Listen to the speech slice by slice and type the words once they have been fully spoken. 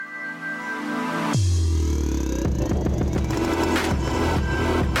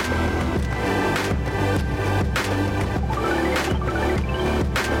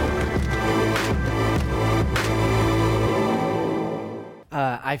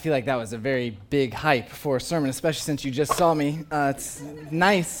I feel like that was a very big hype for a sermon, especially since you just saw me. It's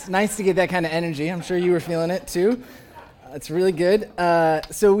nice to get that kind of energy. I'm sure you were feeling it too. It's really good.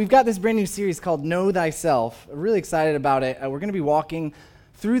 So we've got this brand new series called Know Thyself. I'm really excited about it. We're going to be walking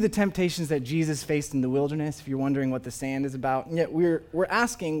through the temptations that Jesus faced in the wilderness, if you're wondering what the sand is about. And yet we're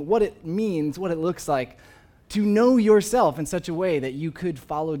asking what it means, what it looks like to know yourself in such a way that you could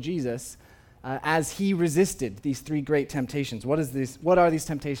follow Jesus as he resisted these three great temptations. What are these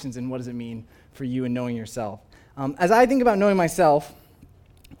temptations, and what does it mean for you in knowing yourself? As I think about knowing myself,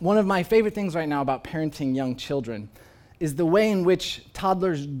 one of my favorite things right now about parenting young children is the way in which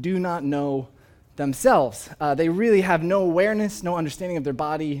toddlers do not know themselves. They really have no awareness, no understanding of their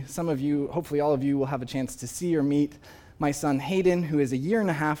body. Some of you, hopefully all of you, will have a chance to see or meet my son Hayden, who is a year and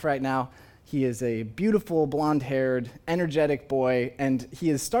a half right now. He is a beautiful, blonde-haired, energetic boy, and he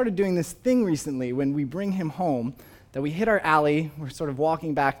has started doing this thing recently when we bring him home, that we hit our alley. We're sort of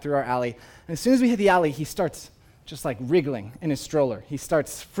walking back through our alley, and as soon as we hit the alley, he starts just like wriggling in his stroller. He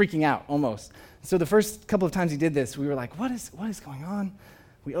starts freaking out almost. So the first couple of times he did this, we were like, what is going on?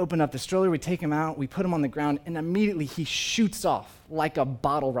 We open up the stroller, we take him out, we put him on the ground, and immediately he shoots off like a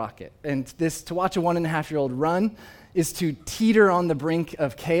bottle rocket. And to watch a 1.5-year-old run is to teeter on the brink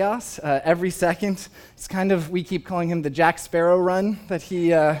of chaos every second. It's kind of, we keep calling him the Jack Sparrow run, that he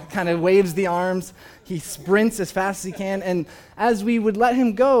kind of waves the arms. He sprints as fast as he can, and as we would let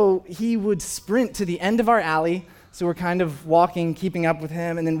him go, he would sprint to the end of our alley. So we're kind of walking, keeping up with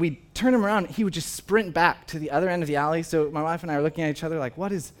him, and then we'd turn him around, he would just sprint back to the other end of the alley. So my wife and I are looking at each other like, where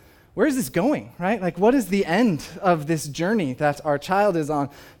is this going, right? Like, what is the end of this journey that our child is on?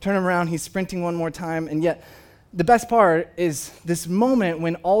 Turn him around, he's sprinting one more time, and yet the best part is this moment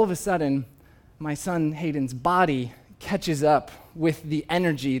when all of a sudden my son Hayden's body catches up with the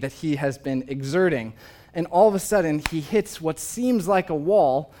energy that he has been exerting, and all of a sudden he hits what seems like a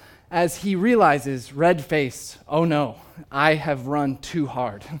wall as he realizes, red face, oh no, I have run too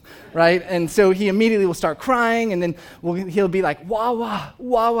hard, right? And so he immediately will start crying, and then he'll be like, wah, wah,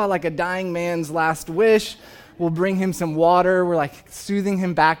 wah, wah, like a dying man's last wish. We'll bring him some water. We're like soothing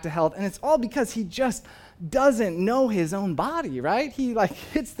him back to health, and it's all because he just doesn't know his own body, right? He like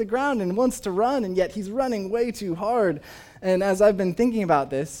hits the ground and wants to run, and yet he's running way too hard. And as I've been thinking about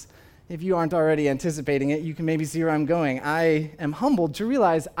this, if you aren't already anticipating it, you can maybe see where I'm going. I am humbled to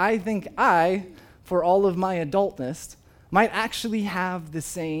realize I think I, for all of my adultness, might actually have the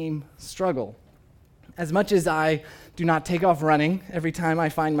same struggle. As much as I do not take off running every time I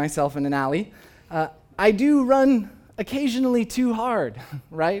find myself in an alley, I do run occasionally too hard,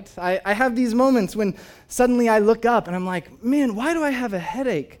 right? I have these moments when suddenly I look up and I'm like, man, why do I have a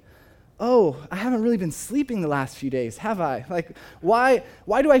headache? Oh, I haven't really been sleeping the last few days, have I? Like, why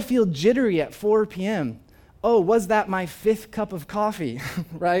do I feel jittery at 4 p.m.? Oh, was that my 5th cup of coffee,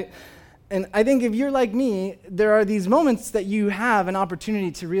 right? And I think if you're like me, there are these moments that you have an opportunity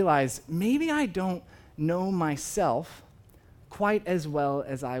to realize, maybe I don't know myself quite as well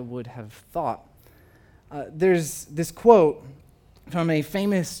as I would have thought. There's this quote from a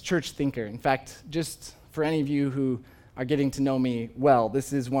famous church thinker. In fact, just for any of you who are getting to know me well,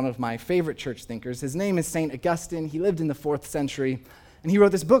 this is one of my favorite church thinkers. His name is St. Augustine. He lived in the 4th century, and he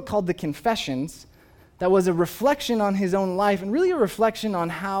wrote this book called The Confessions that was a reflection on his own life, and really a reflection on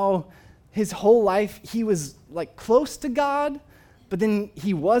how his whole life he was like close to God, but then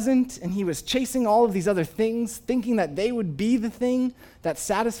he wasn't, and he was chasing all of these other things, thinking that they would be the thing that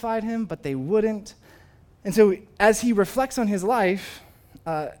satisfied him, but they wouldn't. And so as he reflects on his life,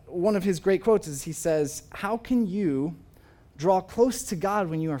 one of his great quotes is he says, how can you draw close to God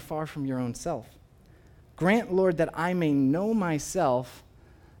when you are far from your own self? Grant, Lord, that I may know myself,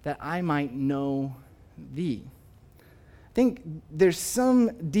 that I might know thee. I think there's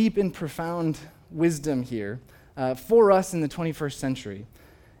some deep and profound wisdom here for us in the 21st century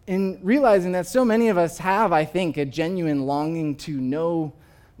in realizing that so many of us have, I think, a genuine longing to know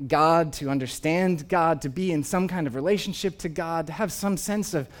God, to understand God, to be in some kind of relationship to God, to have some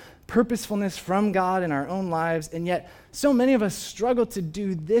sense of purposefulness from God in our own lives, and yet so many of us struggle to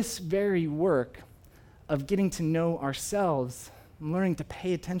do this very work of getting to know ourselves and learning to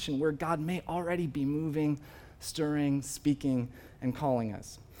pay attention where God may already be moving, stirring, speaking, and calling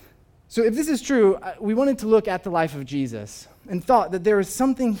us. So if this is true, we wanted to look at the life of Jesus and thought that there is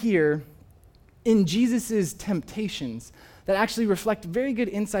something here in Jesus' temptations that actually reflect very good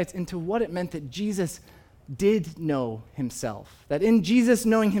insights into what it meant that Jesus did know himself. That in Jesus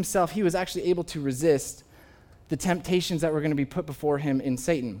knowing himself, he was actually able to resist the temptations that were going to be put before him in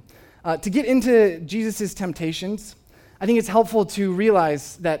Satan. To get into Jesus' temptations, I think it's helpful to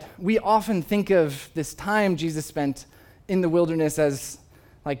realize that we often think of this time Jesus spent in the wilderness as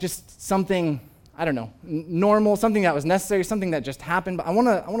like just something, I don't know, normal, something that was necessary, something that just happened. But I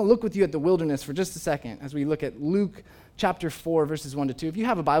want to look with you at the wilderness for just a second as we look at Luke chapter 4, verses 1 to 2. If you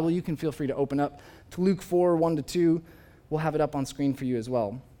have a Bible, you can feel free to open up to Luke 4, 1 to 2. We'll have it up on screen for you as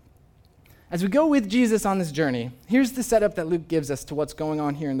well. As we go with Jesus on this journey, here's the setup that Luke gives us to what's going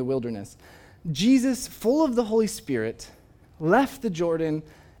on here in the wilderness. Jesus, full of the Holy Spirit, left the Jordan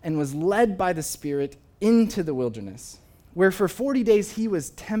and was led by the Spirit into the wilderness, where for 40 days he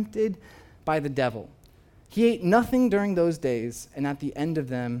was tempted by the devil. He ate nothing during those days, and at the end of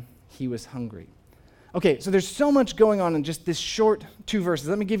them, he was hungry. Okay, so there's so much going on in just this short 2 verses.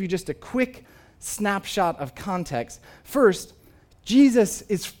 Let me give you just a quick snapshot of context. First, Jesus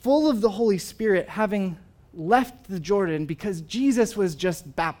is full of the Holy Spirit, having left the Jordan because Jesus was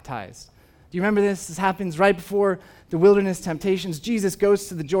just baptized. Do you remember this? This happens right before the wilderness temptations. Jesus goes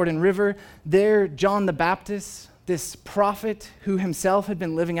to the Jordan River. There, John the Baptist, this prophet who himself had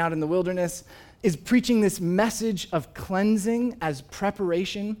been living out in the wilderness, is preaching this message of cleansing as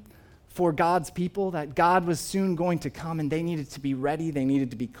preparation for God's people, that God was soon going to come and they needed to be ready, they needed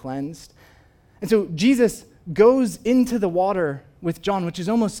to be cleansed. And so Jesus goes into the water with John, which is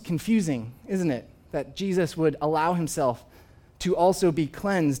almost confusing, isn't it? That Jesus would allow himself to also be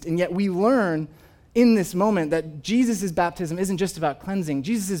cleansed. And yet we learn in this moment that Jesus' baptism isn't just about cleansing.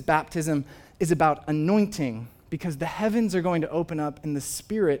 Jesus' baptism is about anointing, because the heavens are going to open up and the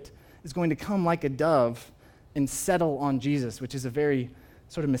Spirit is going to come like a dove and settle on Jesus, which is a very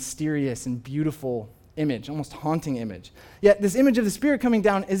sort of mysterious and beautiful image, almost haunting image. Yet this image of the Spirit coming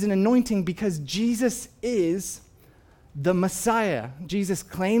down is an anointing because Jesus is the Messiah. Jesus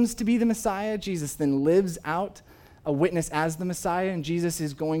claims to be the Messiah. Jesus then lives out a witness as the Messiah, and Jesus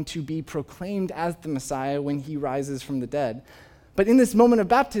is going to be proclaimed as the Messiah when he rises from the dead. But in this moment of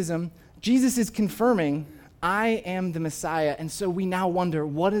baptism, Jesus is confirming, I am the Messiah. And so we now wonder,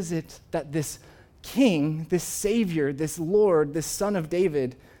 what is it that this King, this Savior, this Lord, this Son of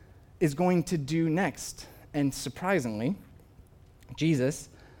David is going to do next? And surprisingly, Jesus,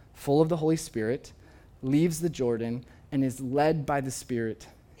 full of the Holy Spirit, leaves the Jordan and is led by the Spirit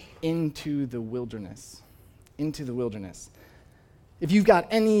into the wilderness. Into the wilderness. If you've got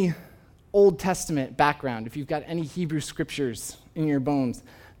any Old Testament background, if you've got any Hebrew scriptures in your bones,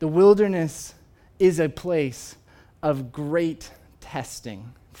 the wilderness is a place of great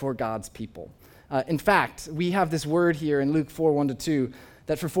testing for God's people. In fact, we have this word here in Luke 4, 1 to 2,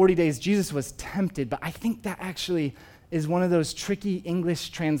 that for 40 days Jesus was tempted, but I think that actually is one of those tricky English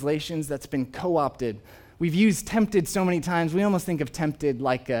translations that's been co-opted. We've used tempted so many times, we almost think of tempted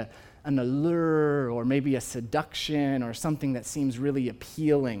like an allure or maybe a seduction or something that seems really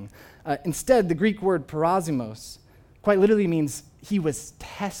appealing. Instead, the Greek word peirasmos quite literally means he was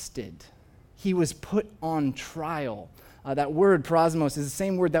tested. He was put on trial. That word, peirasmos, is the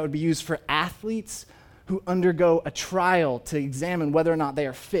same word that would be used for athletes who undergo a trial to examine whether or not they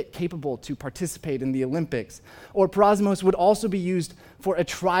are fit, capable to participate in the Olympics. Or peirasmos would also be used for a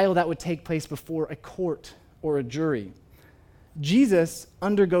trial that would take place before a court or a jury. Jesus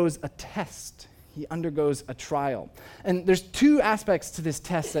undergoes a test. He undergoes a trial. And there's 2 aspects to this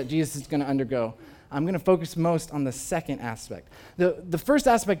test that Jesus is going to undergo. I'm going to focus most on the second aspect. The first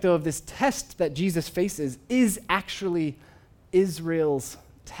aspect, though, of this test that Jesus faces is actually Israel's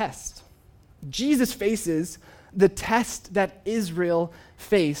test. Jesus faces the test that Israel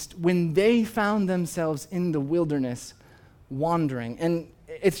faced when they found themselves in the wilderness wandering. And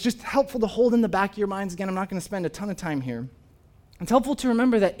it's just helpful to hold in the back of your minds. Again, I'm not going to spend a ton of time here. It's helpful to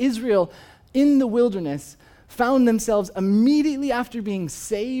remember that Israel in the wilderness found themselves immediately after being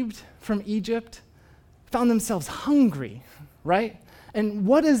saved from Egypt, found themselves hungry, right? And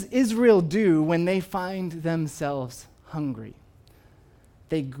what does Israel do when they find themselves hungry?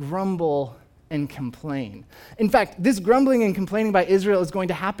 They grumble and complain. In fact, this grumbling and complaining by Israel is going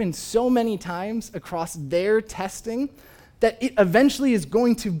to happen so many times across their testing that it eventually is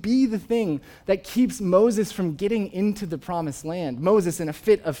going to be the thing that keeps Moses from getting into the promised land. Moses, in a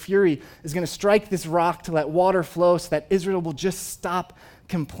fit of fury, is going to strike this rock to let water flow so that Israel will just stop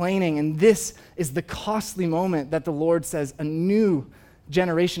complaining. And this is the costly moment that the Lord says a new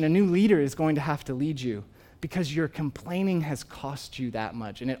generation, a new leader is going to have to lead you because your complaining has cost you that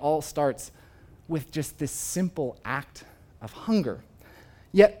much. And it all starts with just this simple act of hunger.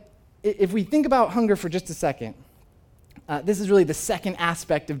 Yet, if we think about hunger for just a second, this is really the second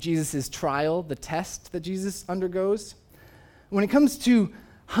aspect of Jesus' trial, the test that Jesus undergoes. When it comes to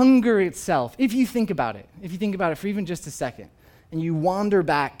hunger itself, if you think about it for even just a second, and you wander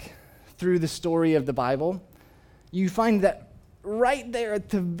back through the story of the Bible, you find that right there at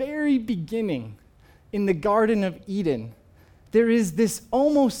the very beginning, in the Garden of Eden, there is this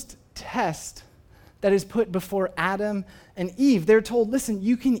almost test that is put before Adam and Eve. They're told, listen,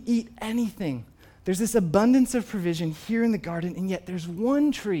 you can eat anything. There's this abundance of provision here in the garden, and yet there's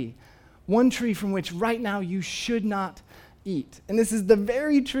one tree from which right now you should not eat. And this is the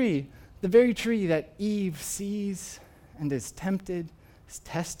very tree that Eve sees and is tempted, is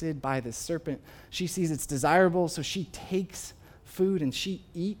tested by the serpent. She sees it's desirable, so she takes food and she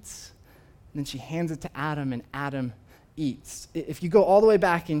eats, and then she hands it to Adam, and Adam eats. If you go all the way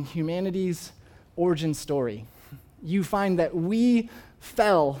back in humanity's origin story, you find that we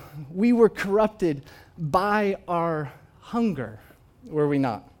fell, we were corrupted by our hunger, were we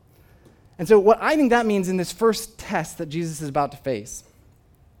not? And so what I think that means in this first test that Jesus is about to face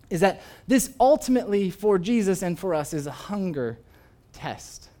is that this ultimately for Jesus and for us is a hunger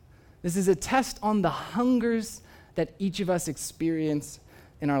test. This is a test on the hungers that each of us experience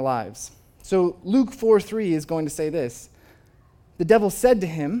in our lives. So Luke 4:3 is going to say this. The devil said to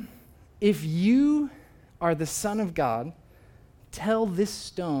him, "If you are the Son of God, tell this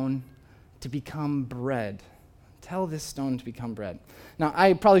stone to become bread." Tell this stone to become bread. Now,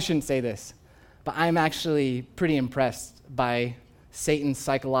 I probably shouldn't say this, but I'm actually pretty impressed by Satan's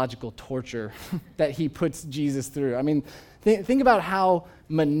psychological torture that he puts Jesus through. I mean, think about how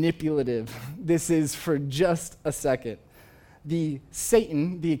manipulative this is for just a second.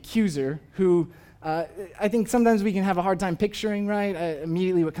 Satan, the accuser, who I think sometimes we can have a hard time picturing, right?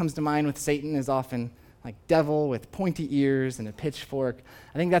 Immediately what comes to mind with Satan is often like devil with pointy ears and a pitchfork.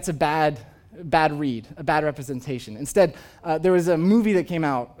 I think that's a bad read, a bad representation. Instead, there was a movie that came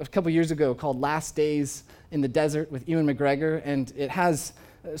out a couple years ago called Last Days in the Desert with Ewan McGregor, and it has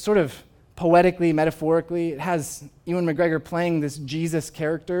sort of poetically, metaphorically, it has Ewan McGregor playing this Jesus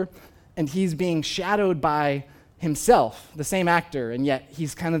character, and he's being shadowed by himself, the same actor, and yet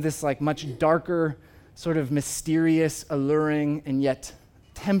he's kind of this like much darker, sort of mysterious, alluring, and yet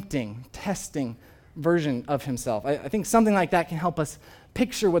tempting, testing version of himself. I think something like that can help us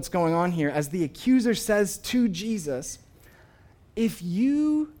picture what's going on here as the accuser says to Jesus, if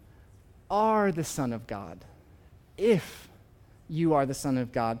you are the Son of God, if you are the Son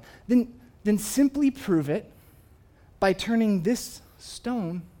of God, then simply prove it by turning this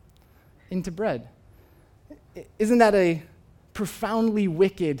stone into bread. Isn't that a profoundly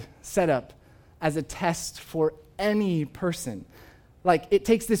wicked setup as a test for any person? Like, it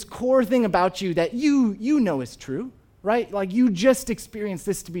takes this core thing about you that you know is true, right? Like, you just experienced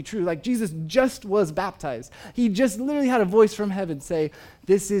this to be true. Like, Jesus just was baptized. He just literally had a voice from heaven say,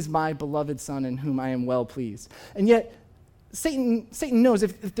 "This is my beloved Son in whom I am well pleased." And yet, Satan knows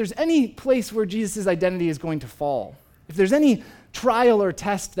if there's any place where Jesus' identity is going to fall, if there's any trial or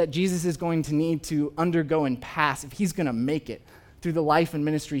test that Jesus is going to need to undergo and pass, if he's going to make it through the life and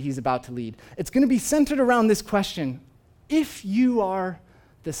ministry he's about to lead, it's going to be centered around this question: if you are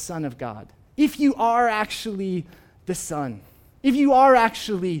the Son of God, if you are actually the Son, if you are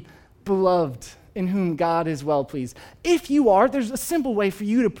actually beloved in whom God is well pleased, if you are, there's a simple way for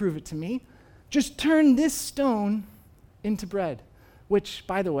you to prove it to me. Just turn this stone into bread, which,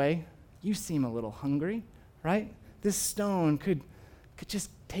 by the way, you seem a little hungry, right? This stone could just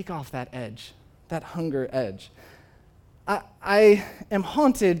take off that edge, that hunger edge. I am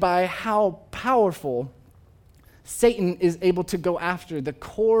haunted by how powerful Satan is able to go after the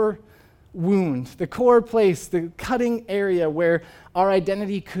core wound, the core place, the cutting area where our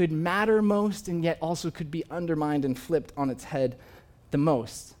identity could matter most and yet also could be undermined and flipped on its head the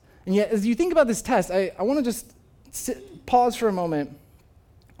most. And yet, as you think about this test, I want to just pause for a moment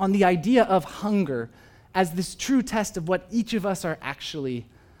on the idea of hunger as this true test of what each of us are actually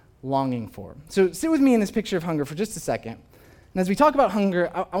longing for. So sit with me in this picture of hunger for just a second. And as we talk about hunger,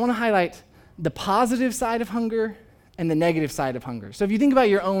 I want to highlight the positive side of hunger and the negative side of hunger. So if you think about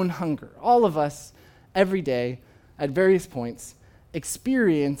your own hunger, all of us, every day, at various points,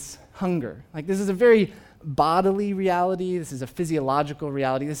 experience hunger. Like, this is a very bodily reality. This is a physiological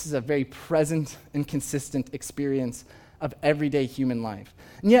reality. This is a very present and consistent experience of everyday human life.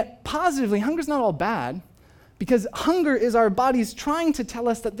 And yet, positively, hunger's not all bad, because hunger is our bodies trying to tell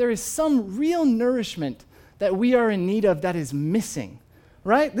us that there is some real nourishment that we are in need of that is missing,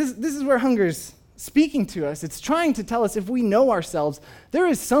 right? This is where hunger's speaking to us. It's trying to tell us, if we know ourselves, there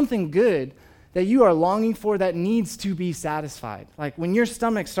is something good that you are longing for that needs to be satisfied. Like when your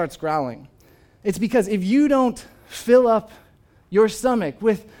stomach starts growling, it's because if you don't fill up your stomach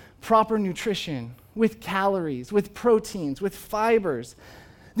with proper nutrition, with calories, with proteins, with fibers,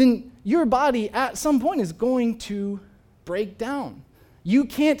 then your body at some point is going to break down. You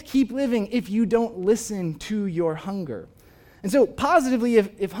can't keep living if you don't listen to your hunger. And so positively,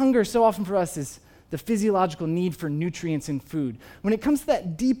 if hunger so often for us is the physiological need for nutrients in food. When it comes to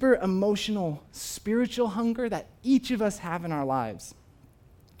that deeper emotional, spiritual hunger that each of us have in our lives,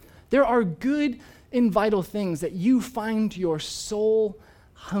 there are good and vital things that you find your soul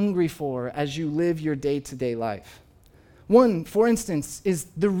hungry for as you live your day-to-day life. One, for instance, is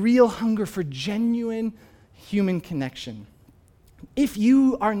the real hunger for genuine human connection. If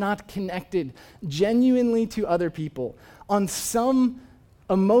you are not connected genuinely to other people on some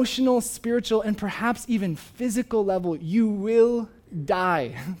emotional, spiritual, and perhaps even physical level, you will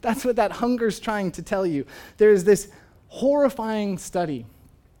die. That's what that hunger is trying to tell you. There's this horrifying study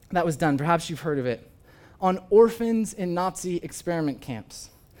that was done, perhaps you've heard of it, on orphans in Nazi experiment camps.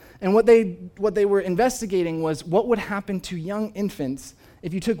 And what they were investigating was what would happen to young infants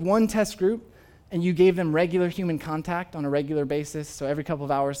if you took one test group and you gave them regular human contact on a regular basis. So every couple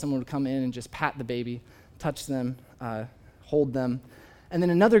of hours, someone would come in and just pat the baby, touch them, hold them. And then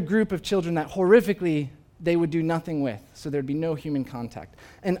another group of children that horrifically they would do nothing with, so there'd be no human contact.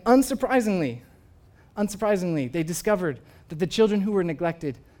 And unsurprisingly, they discovered that the children who were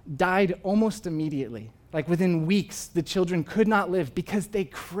neglected died almost immediately. Like within weeks, the children could not live because they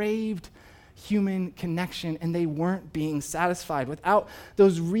craved human connection and they weren't being satisfied. Without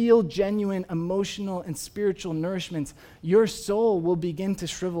those real, genuine, emotional, and spiritual nourishments, your soul will begin to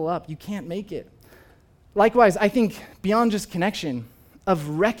shrivel up. You can't make it. Likewise, I think beyond just connection, of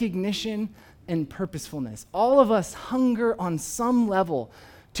recognition and purposefulness. All of us hunger on some level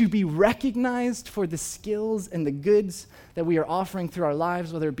to be recognized for the skills and the goods that we are offering through our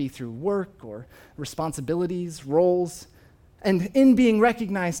lives, whether it be through work or responsibilities, roles, and in being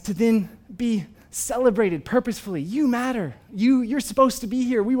recognized to then be celebrated purposefully. You matter. You're supposed to be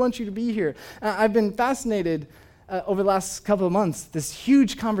here. We want you to be here. I've been fascinated over the last couple of months, this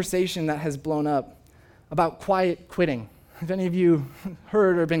huge conversation that has blown up about quiet quitting. Have any of you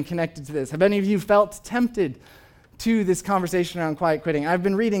heard or been connected to this? Have any of you felt tempted to this conversation around quiet quitting? I've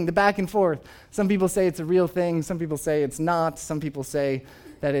been reading the back and forth. Some people say it's a real thing. Some people say it's not. Some people say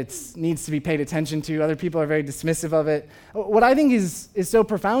that it needs to be paid attention to. Other people are very dismissive of it. What I think is so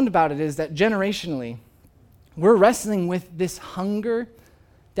profound about it is that generationally, we're wrestling with this hunger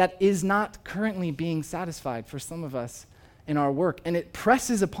that is not currently being satisfied for some of us in our work. And it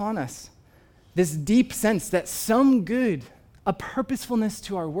presses upon us this deep sense that some good, a purposefulness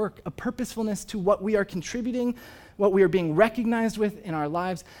to our work, a purposefulness to what we are contributing, what we are being recognized with in our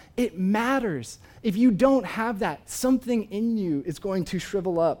lives, it matters. If you don't have that, something in you is going to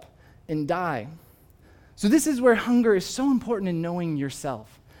shrivel up and die. So this is where hunger is so important in knowing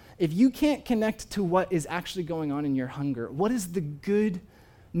yourself. If you can't connect to what is actually going on in your hunger, what is the good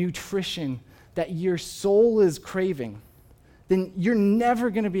nutrition that your soul is craving, then you're never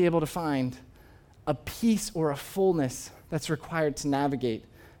going to be able to find a peace or a fullness that's required to navigate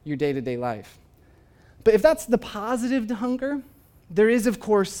your day-to-day life. But if that's the positive to hunger, there is, of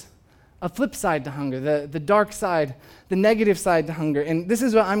course, a flip side to hunger, the dark side, the negative side to hunger. And this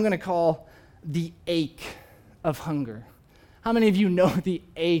is what I'm going to call the ache of hunger. How many of you know the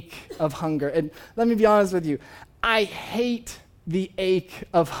ache of hunger? And let me be honest with you, I hate the ache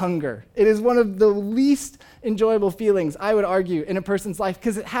of hunger. It is one of the least enjoyable feelings, I would argue, in a person's life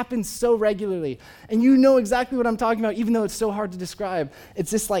because it happens so regularly. And you know exactly what I'm talking about, even though it's so hard to describe. It's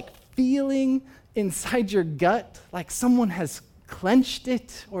this like feeling inside your gut, like someone has clenched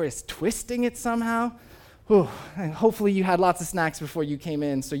it or is twisting it somehow. Whew. And hopefully you had lots of snacks before you came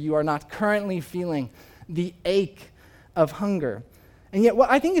in, so you are not currently feeling the ache of hunger. And yet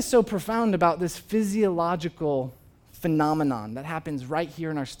what I think is so profound about this physiological phenomenon that happens right here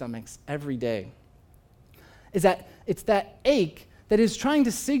in our stomachs every day is that it's that ache that is trying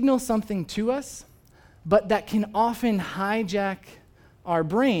to signal something to us, but that can often hijack our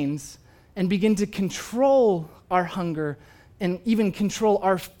brains and begin to control our hunger and even control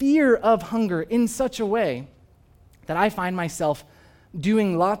our fear of hunger in such a way that I find myself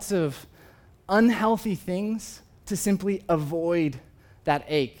doing lots of unhealthy things to simply avoid that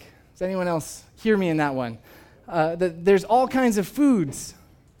ache. Does anyone else hear me in that one? There's all kinds of foods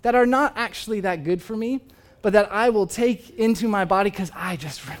that are not actually that good for me, but that I will take into my body because I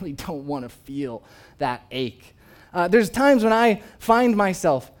just really don't want to feel that ache. There's times when I find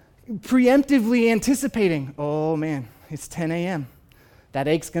myself preemptively anticipating, oh man, it's 10 a.m. That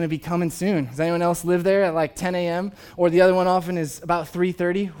ache's going to be coming soon. Does anyone else live there at like 10 a.m.? Or the other one often is about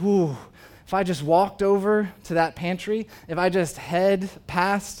 3:30. Whew. If I just walked over to that pantry, if I just head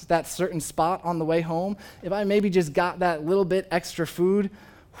past that certain spot on the way home, if I maybe just got that little bit extra food,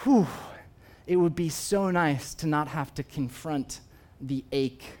 whew, it would be so nice to not have to confront the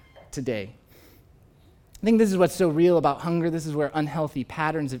ache today. I think this is what's so real about hunger. This is where unhealthy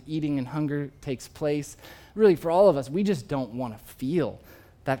patterns of eating and hunger takes place. Really, for all of us, we just don't want to feel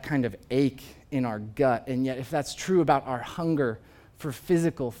that kind of ache in our gut. And yet, if that's true about our hunger for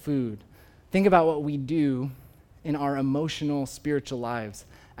physical food, think about what we do in our emotional, spiritual lives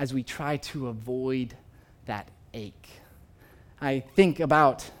as we try to avoid that ache. I think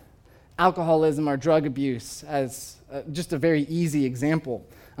about alcoholism or drug abuse as just a very easy example.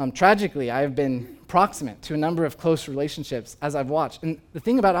 Tragically, I've been proximate to a number of close relationships as I've watched. And the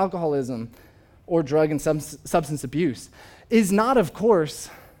thing about alcoholism or drug and substance abuse is not, of course,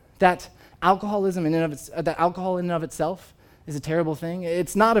 that alcoholism that alcohol in and of itself is a terrible thing.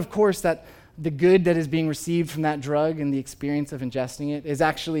 It's not, of course, that the good that is being received from that drug and the experience of ingesting it is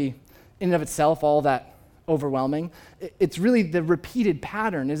actually in and of itself all that overwhelming. It's really the repeated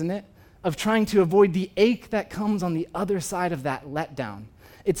pattern, isn't it, of trying to avoid the ache that comes on the other side of that letdown.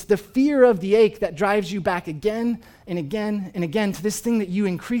 It's the fear of the ache that drives you back again and again and again to this thing that you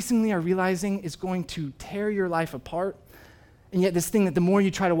increasingly are realizing is going to tear your life apart. And yet this thing that the more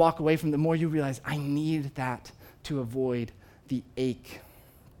you try to walk away from, the more you realize, I need that to avoid the ache.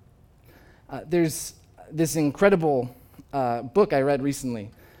 There's this incredible book I read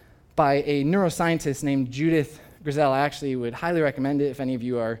recently by a neuroscientist named Judith Grisel. I actually would highly recommend it if any of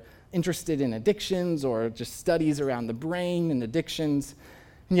you are interested in addictions or just studies around the brain and addictions.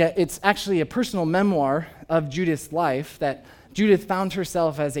 And yet it's actually a personal memoir of Judith's life, that Judith found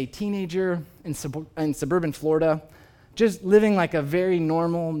herself as a teenager in suburban Florida, just living like a very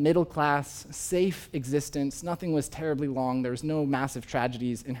normal, middle-class, safe existence. Nothing was terribly wrong. There was no massive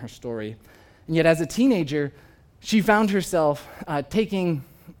tragedies in her story. And yet as a teenager, she found herself taking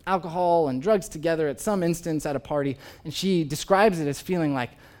alcohol and drugs together at some instance at a party, and she describes it as feeling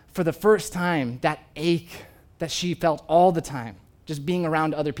like, for the first time, that ache that she felt all the time, just being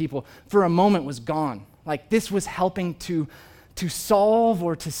around other people, for a moment was gone. Like this was helping to solve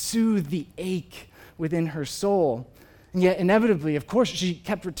or to soothe the ache within her soul. And yet inevitably, of course, she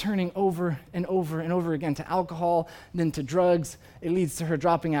kept returning over and over and over again to alcohol, then to drugs. It leads to her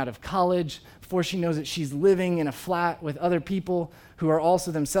dropping out of college. Before she knows it, she's living in a flat with other people who are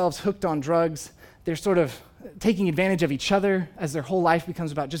also themselves hooked on drugs. They're sort of taking advantage of each other as their whole life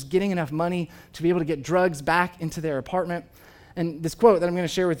becomes about just getting enough money to be able to get drugs back into their apartment. And this quote that I'm going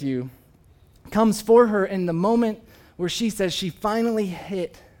to share with you comes for her in the moment where she says she finally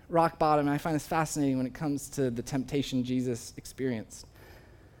hit rock bottom. And I find this fascinating when it comes to the temptation Jesus experienced.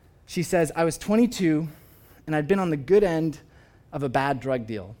 She says, I was 22 and I'd been on the good end of a bad drug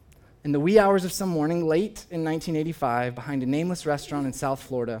deal. In the wee hours of some morning, late in 1985, behind a nameless restaurant in South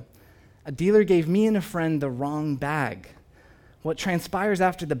Florida, a dealer gave me and a friend the wrong bag. What transpires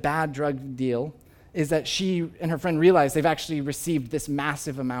after the bad drug deal is that she and her friend realize they've actually received this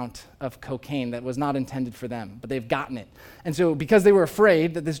massive amount of cocaine that was not intended for them, but they've gotten it. And so because they were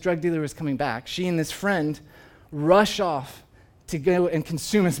afraid that this drug dealer was coming back, she and this friend rush off to go and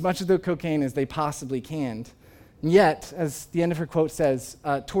consume as much of the cocaine as they possibly can. And yet, as the end of her quote says,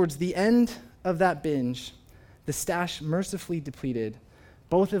 towards the end of that binge, the stash mercifully depleted,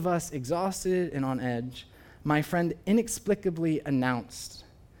 both of us exhausted and on edge, my friend inexplicably announced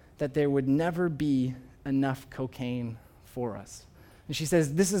that there would never be enough cocaine for us. And she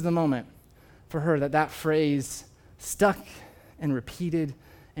says this is the moment for her that phrase stuck and repeated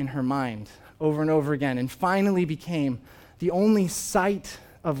in her mind over and over again, and finally became the only sight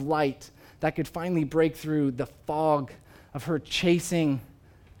of light that could finally break through the fog of her chasing,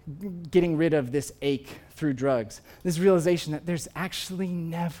 getting rid of this ache through drugs. This realization that there's actually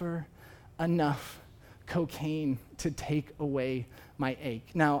never enough cocaine to take away my ache.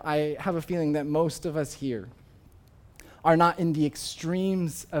 Now, I have a feeling that most of us here are not in the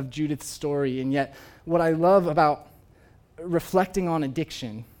extremes of Judith's story, and yet what I love about reflecting on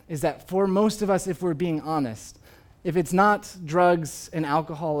addiction is that for most of us, if we're being honest, if it's not drugs and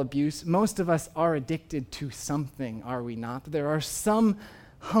alcohol abuse, most of us are addicted to something, are we not? There are some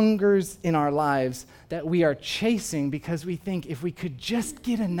hungers in our lives that we are chasing because we think if we could just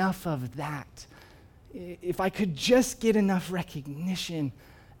get enough of that, if I could just get enough recognition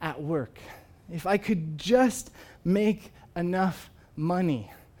at work, if I could just make enough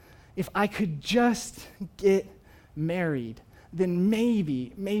money, if I could just get married, then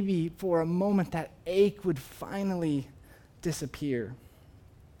maybe for a moment that ache would finally disappear.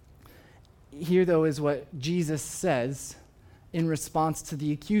 Here, though, is what Jesus says in response to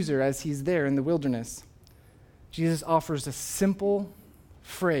the accuser as he's there in the wilderness. Jesus offers a simple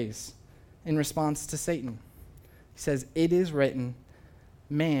phrase in response to Satan. He says, "It is written,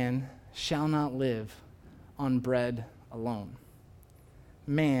 man shall not live on bread alone."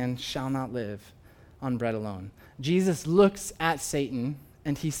 Man shall not live on bread alone. Jesus looks at Satan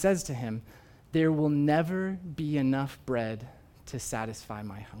and he says to him, there will never be enough bread to satisfy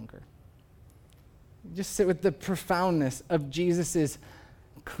my hunger. Just sit with the profoundness of Jesus'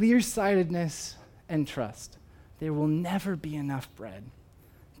 clear-sightedness and trust. There will never be enough bread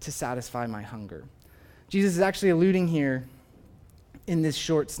to satisfy my hunger. Jesus is actually alluding here in this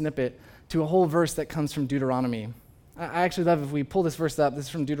short snippet to a whole verse that comes from Deuteronomy. I actually love if we pull this verse up. This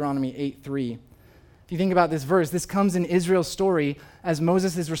is from Deuteronomy 8:3. If you think about this verse, this comes in Israel's story as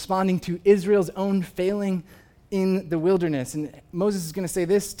Moses is responding to Israel's own failing in the wilderness. And Moses is going to say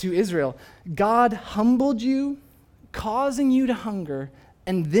this to Israel: God humbled you, causing you to hunger,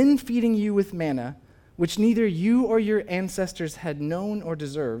 and then feeding you with manna, which neither you or your ancestors had known or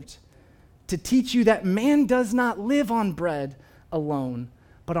deserved, to teach you that man does not live on bread alone,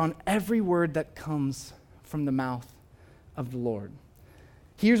 but on every word that comes from the mouth of the Lord.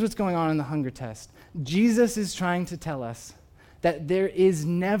 Here's what's going on in the hunger test. Jesus is trying to tell us that there is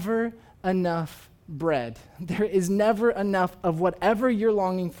never enough bread. There is never enough of whatever you're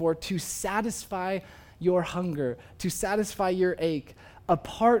longing for to satisfy your hunger, to satisfy your ache,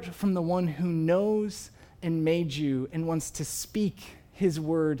 apart from the one who knows and made you and wants to speak his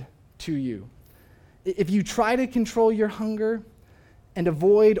word to you. If you try to control your hunger and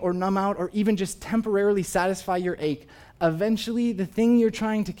avoid or numb out or even just temporarily satisfy your ache, eventually the thing you're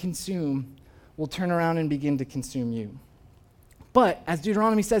trying to consume will turn around and begin to consume you. But as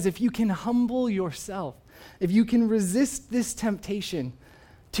Deuteronomy says, if you can humble yourself, if you can resist this temptation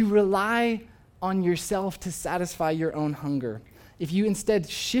to rely on yourself to satisfy your own hunger, if you instead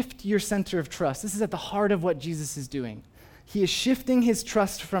shift your center of trust, this is at the heart of what Jesus is doing. He is shifting his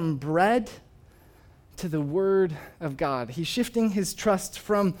trust from bread to the Word of God. He's shifting his trust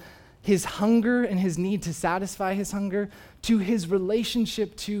from his hunger and his need to satisfy his hunger to his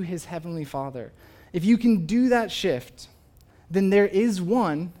relationship to his Heavenly Father. If you can do that shift, then there is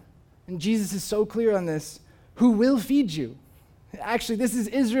one, and Jesus is so clear on this, who will feed you. Actually, this is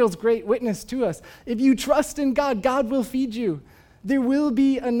Israel's great witness to us. If you trust in God, God will feed you. There will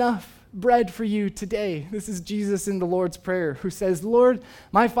be enough bread for you today. This is Jesus in the Lord's Prayer, who says, Lord,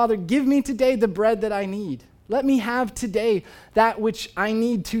 my Father, give me today the bread that I need. Let me have today that which I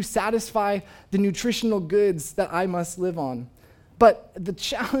need to satisfy the nutritional goods that I must live on. But the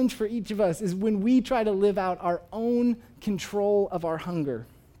challenge for each of us is when we try to live out our own control of our hunger,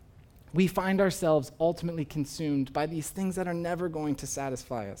 we find ourselves ultimately consumed by these things that are never going to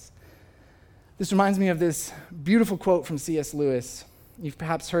satisfy us. This reminds me of this beautiful quote from C.S. Lewis. You've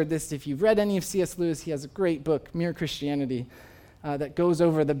perhaps heard this if you've read any of C.S. Lewis. He has a great book, Mere Christianity, that goes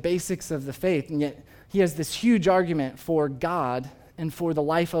over the basics of the faith, and yet he has this huge argument for God and for the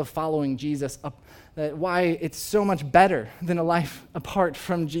life of following Jesus, why it's so much better than a life apart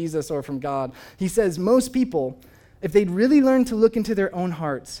from Jesus or from God. He says, most people, if they'd really learn to look into their own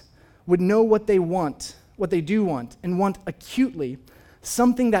hearts, would know what they want, what they do want, and want acutely,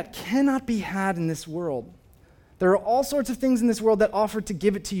 something that cannot be had in this world. There are all sorts of things in this world that offer to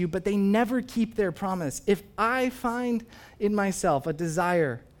give it to you, but they never keep their promise. If I find in myself a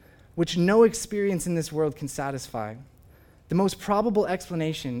desire which no experience in this world can satisfy, the most probable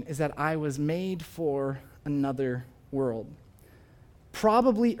explanation is that I was made for another world.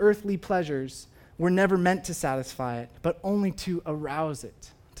 Probably earthly pleasures were never meant to satisfy it, but only to arouse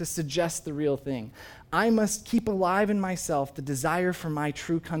it, to suggest the real thing. I must keep alive in myself the desire for my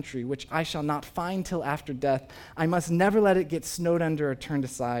true country, which I shall not find till after death. I must never let it get snowed under or turned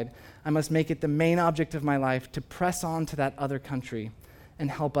aside. I must make it the main object of my life to press on to that other country and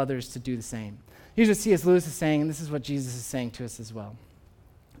help others to do the same. Here's what C.S. Lewis is saying, and this is what Jesus is saying to us as well.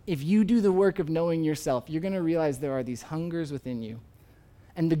 If you do the work of knowing yourself, you're going to realize there are these hungers within you.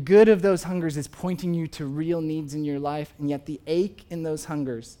 And the good of those hungers is pointing you to real needs in your life, and yet the ache in those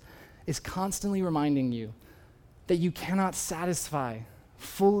hungers is constantly reminding you that you cannot satisfy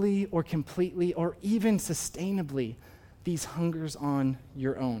fully or completely or even sustainably these hungers on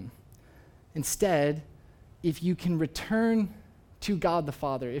your own. Instead, if you can return to God the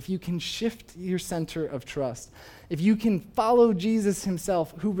Father, if you can shift your center of trust, if you can follow Jesus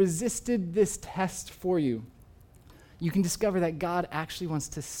himself, who resisted this test for you, you can discover that God actually wants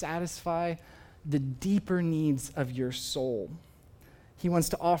to satisfy the deeper needs of your soul. He wants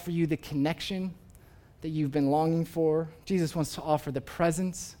to offer you the connection that you've been longing for. Jesus wants to offer the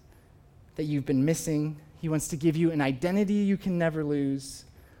presence that you've been missing. He wants to give you an identity you can never lose,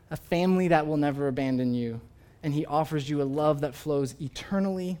 a family that will never abandon you, and he offers you a love that flows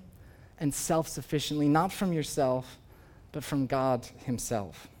eternally and self-sufficiently, not from yourself, but from God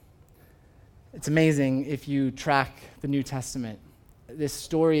himself. It's amazing if you track the New Testament. This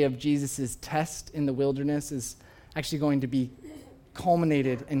story of Jesus' test in the wilderness is actually going to be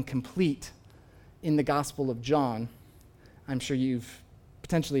culminated and complete in the Gospel of John. I'm sure you've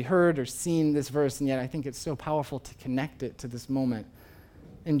potentially heard or seen this verse, and yet I think it's so powerful to connect it to this moment.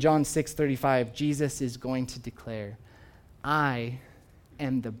 In John 6:35, Jesus is going to declare, "I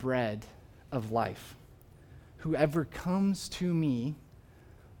am the bread of life. Whoever comes to me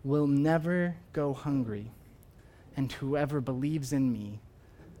will never go hungry, and whoever believes in me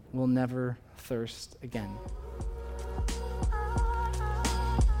will never thirst again."